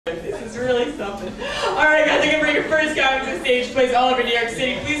This is really something. All right, guys, I can bring your first comic to the stage. Plays all over New York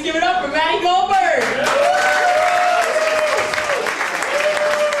City. Please give it up for Matty Goldberg.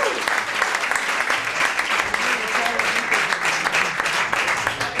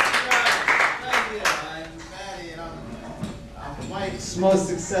 Mike's most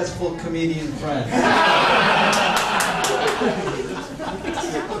successful comedian friend.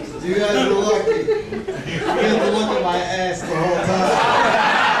 You guys are lucky. You get to look at my ass the whole time.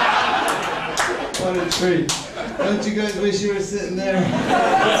 What a treat. Don't you guys wish you were sitting there?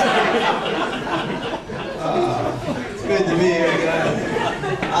 It's good to be here, guys.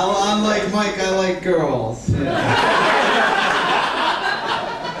 Unlike Mike, I like girls.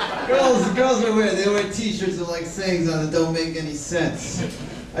 Girls are weird. They wear t-shirts with like sayings on that don't make any sense.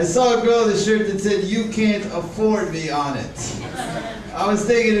 I saw a girl with a shirt that said, "You can't afford me" on it. I was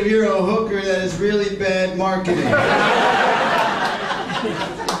thinking if you're a hooker, that is really bad marketing.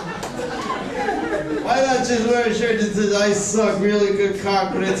 Why not just wear a shirt that says, "I suck really good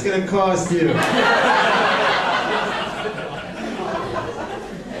cock, but it's gonna cost you"?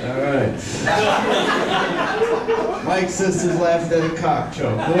 Alright. Mike's sisters laughed at a cock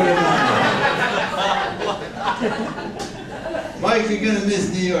joke. Mike, you're gonna miss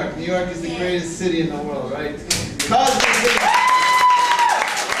New York. New York is the greatest city in the world, right? Cosmic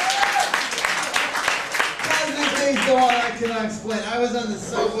things go on I cannot explain. I was on the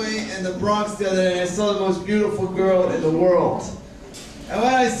subway in the Bronx the other day and I saw the most beautiful girl in the world. And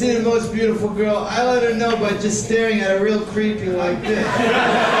when I see the most beautiful girl, I let her know by just staring at her real creepy like this.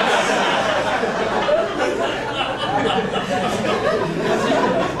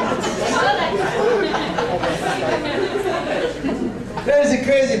 There's the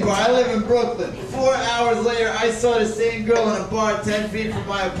crazy part. I live in Brooklyn. 4 hours later, I saw the same girl in a bar 10 feet from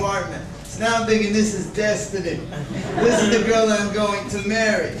my apartment. So now I'm thinking this is destiny. This is the girl that I'm going to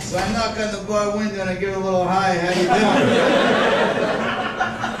marry. So I knock on the bar window and I give her a little hi, how you doing?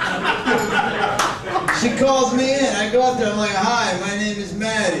 She calls me in. I go up there, I'm like, "Hi, my name is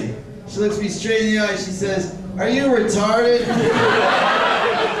Matty." She looks me straight in the eye. She says, "Are you retarded?"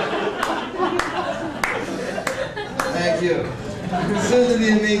 Thank you. Soon to be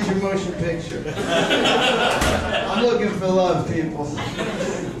a major motion picture. I'm looking for love, people.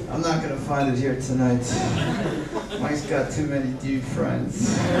 I'm not gonna find it here tonight. Mike's got too many dude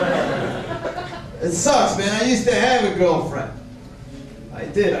friends. It sucks, man. I used to have a girlfriend. I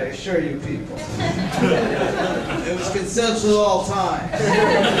did, I assure you people. It was consensual all time.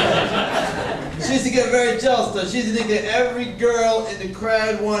 She used to get very jealous though. She used to think that every girl in the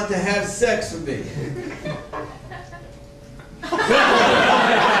crowd wanted to have sex with me. Alright,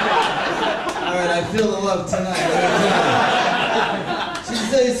 I feel the love tonight. She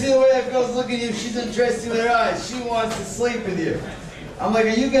said, "You see the way that girl's looking at you? She's interested with her eyes. She wants to sleep with you." I'm like, "Are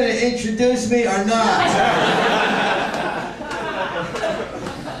you going to introduce me or not?"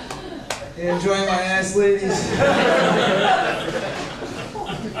 You enjoying my ass, ladies?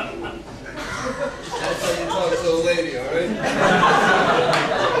 That's how you talk to a lady, alright?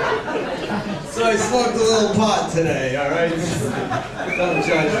 So I smoked a little pot today, alright? Don't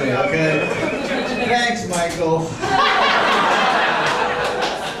judge me, okay? Thanks, Michael.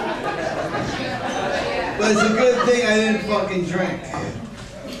 But it's a good thing I didn't fucking drink.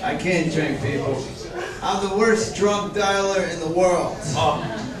 I can't drink, people. I'm the worst drunk dialer in the world.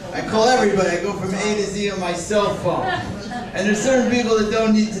 I call everybody. I go from A to Z on my cell phone. And there's certain people that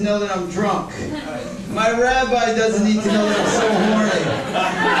don't need to know that I'm drunk. My rabbi doesn't need to know that I'm so horny.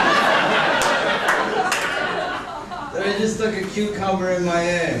 That I just stuck a cucumber in my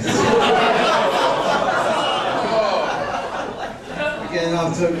ass. We're getting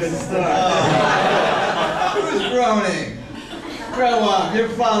off to a good start. Who's groaning? Grow up. Your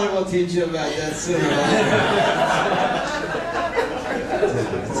father will teach you about that sooner or later.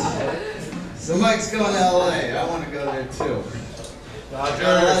 So Mike's going to LA. I want to go there too. Got a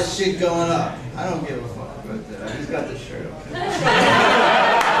lot of shit going up. I don't give a fuck about that. I just got the shirt okay.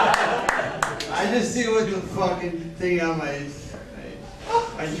 I just see what the fucking thing on my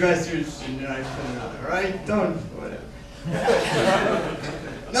dressers and I put it on, alright? Don't, whatever.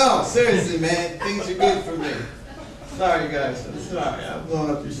 No, seriously, man. Things are good for me. Sorry, guys. I'm sorry. I'm blowing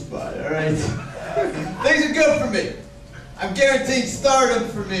up your spot, alright? Things are good for me. I'm guaranteed stardom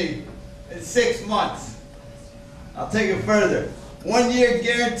for me in 6 months. I'll take it further. 1 year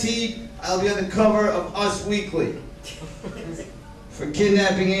guaranteed, I'll be on the cover of Us Weekly for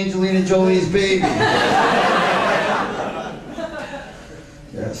kidnapping Angelina Jolie's baby.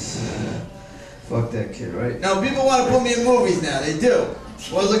 Yes. Fuck that kid, right? Now, people want to put me in movies now. They do.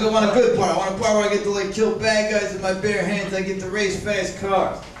 Well, look, I want a good part. I want a part where I get to like kill bad guys with my bare hands. I get to race fast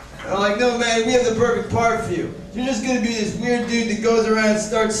cars. I'm like, no, man, we have the perfect part for you. You're just gonna be this weird dude that goes around and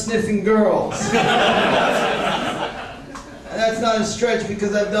starts sniffing girls. And that's not a stretch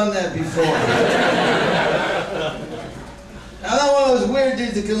because I've done that before. I'm not one of those weird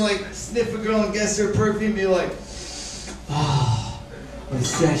dudes that can like sniff a girl and guess her perfume and be like, oh,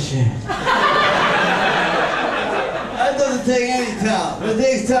 obsession. That doesn't take any talent. What it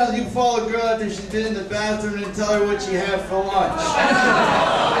takes talent, you follow a girl after she's been in the bathroom and tell her what she had for lunch.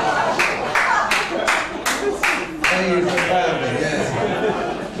 Yeah.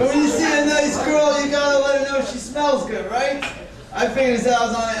 But when you see a nice girl, you gotta let her know she smells good, right? I figured this out. I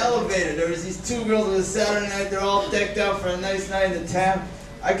was on an elevator. There was these two girls on a Saturday night. They're all decked out for a nice night in the town.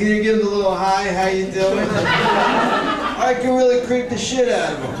 I could give them a little hi, how you doing? I could really creep the shit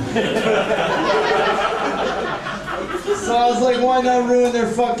out of them. So I was like, why not ruin their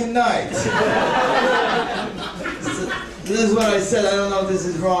fucking night? So, this is what I said. I don't know if this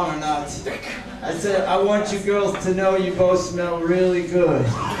is wrong or not. I said, I want you girls to know you both smell really good.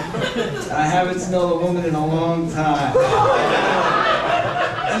 I haven't smelled a woman in a long time.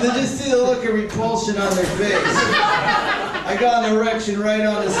 And then just see the look of repulsion on their face. I got an erection right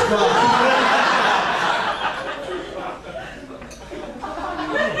on the spot.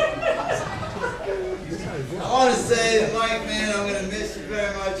 I want to say, Mike, man, I'm going to miss you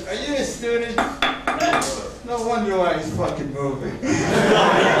very much. Are you a student? No wonder why he's fucking moving.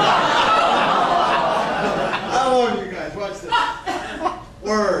 I love you guys. Watch this.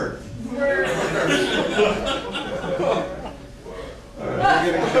 Word. Word. All right,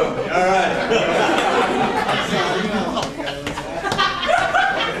 we're gonna go. All right.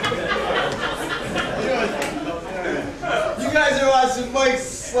 You guys are awesome. Mike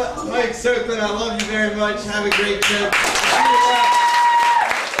Tsirklin, I love you very much. Have a great trip.